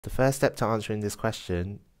The first step to answering this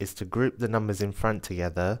question is to group the numbers in front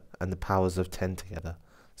together and the powers of 10 together.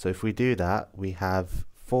 So if we do that, we have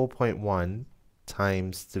 4.1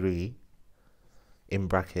 times 3 in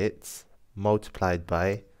brackets multiplied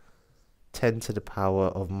by 10 to the power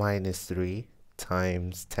of minus 3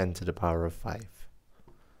 times 10 to the power of 5.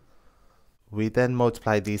 We then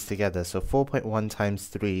multiply these together, so 4.1 times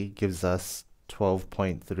 3 gives us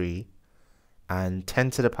 12.3, and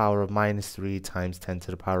 10 to the power of minus 3 times 10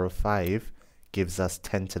 to the power of 5 gives us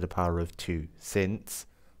 10 to the power of 2, since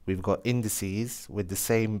we've got indices with the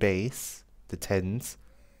same base, the tens,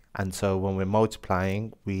 and so when we're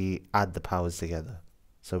multiplying, we add the powers together.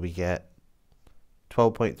 So we get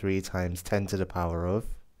 12.3 times 10 to the power of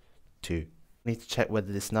 2. We need to check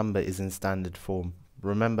whether this number is in standard form.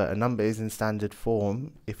 Remember, a number is in standard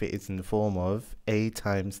form if it is in the form of a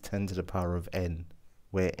times 10 to the power of n,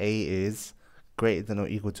 where a is greater than or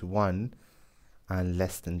equal to 1 and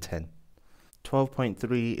less than 10.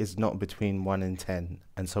 12.3 is not between 1 and 10,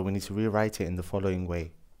 and so we need to rewrite it in the following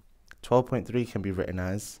way. 12.3 can be written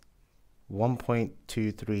as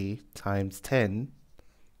 1.23 times 10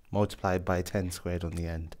 multiplied by 10 squared on the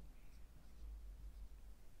end.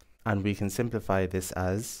 And we can simplify this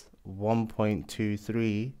as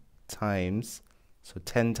 1.23 times, so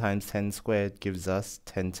 10 times 10 squared gives us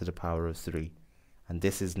 10 to the power of 3. And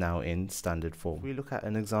this is now in standard form. If we look at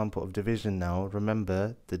an example of division now,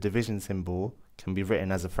 remember the division symbol can be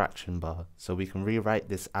written as a fraction bar. So we can rewrite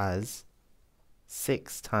this as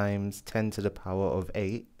 6 times 10 to the power of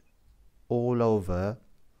 8 all over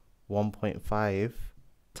 1.5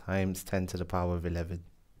 times 10 to the power of 11.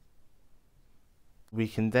 We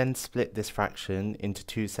can then split this fraction into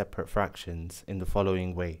two separate fractions in the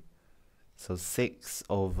following way. So 6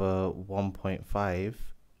 over 1.5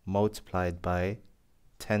 multiplied by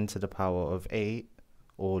 10 to the power of 8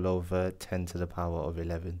 all over 10 to the power of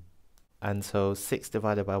 11. And so 6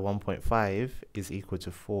 divided by 1.5 is equal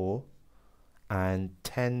to 4, and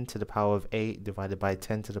 10 to the power of 8 divided by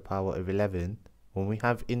 10 to the power of 11, when we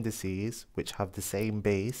have indices which have the same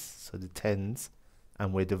base, so the tens,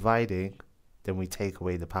 and we're dividing, then we take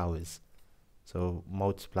away the powers. So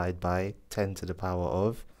multiplied by 10 to the power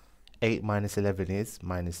of 8 minus 11 is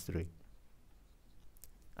minus 3.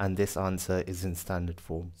 And this answer is in standard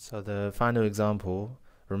form. So the final example,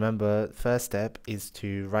 remember, first step is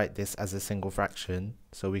to write this as a single fraction.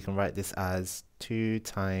 So we can write this as 2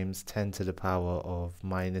 times 10 to the power of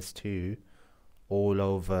minus 2 all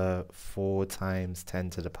over 4 times 10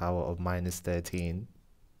 to the power of minus 13.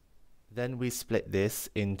 Then we split this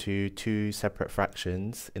into two separate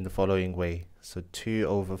fractions in the following way. So 2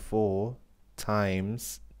 over 4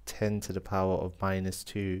 times 10 to the power of minus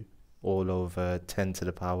 2 all over 10 to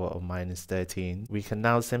the power of minus 13. We can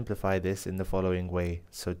now simplify this in the following way.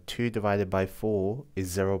 So 2 divided by 4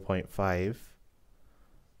 is 0.5,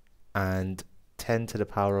 and 10 to the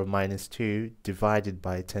power of minus 2 divided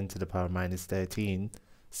by 10 to the power of minus 13.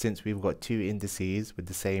 Since we've got two indices with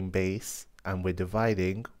the same base and we're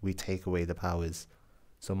dividing, we take away the powers.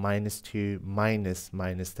 So minus 2 minus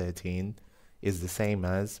minus 13 is the same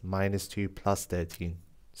as minus 2 plus 13.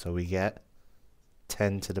 So we get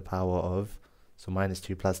 10 to the power of, so minus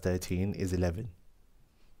 2 plus 13 is 11.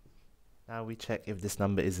 Now we check if this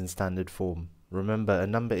number is in standard form. Remember, a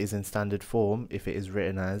number is in standard form if it is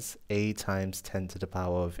written as a times 10 to the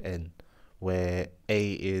power of n, where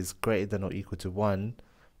a is greater than or equal to 1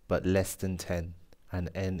 but less than 10, and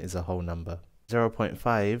n is a whole number.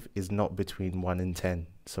 0.5 is not between 1 and 10,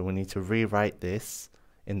 so we need to rewrite this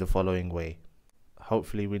in the following way.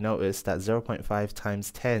 Hopefully we notice that 0.5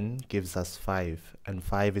 times 10 gives us 5, and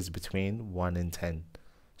 5 is between 1 and 10.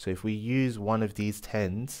 So if we use one of these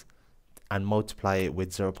 10s and multiply it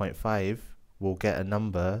with 0.5, we'll get a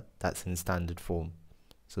number that's in standard form.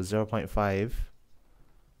 So 0.5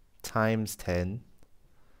 times 10,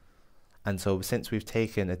 and so since we've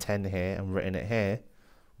taken a 10 here and written it here,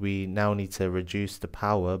 we now need to reduce the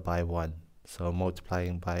power by 1. So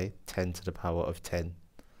multiplying by 10 to the power of 10.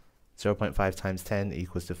 0.5 times 10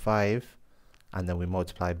 equals to 5, and then we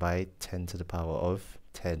multiply by 10 to the power of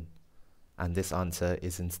 10. And this answer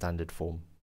is in standard form.